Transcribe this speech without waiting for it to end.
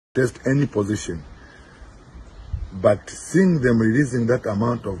test any position. But seeing them releasing that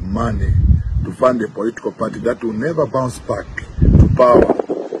amount of money to fund a political party that will never bounce back to power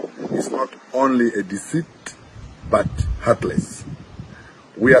is not only a deceit, but heartless.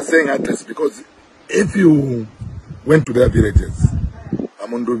 We are saying heartless because if you went to their villages,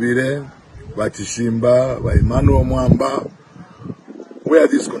 Amundubire, Vachishimba, Vaimanu Mwamba, where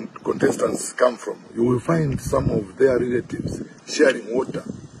these contestants come from, you will find some of their relatives sharing water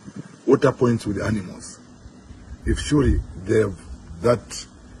points with animals. If surely they have that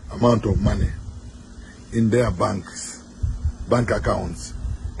amount of money in their bank accounts,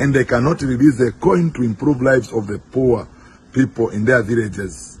 and they cannot release a coin to improve lives of the poor people in their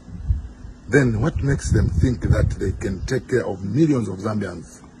villages, then what makes them think that they can take care of millions of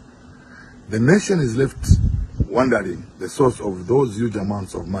Zambians? The nation is left wondering the source of those huge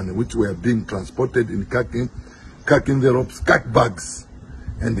amounts of money which were being transported in khaki envelopes, khaki bags,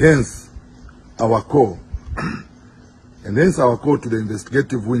 and hence our call. And hence our call to the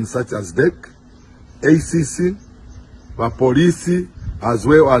investigative wings such as DEC, ACC, the police, as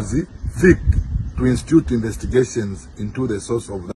well as the FIC, to institute investigations into the source of that.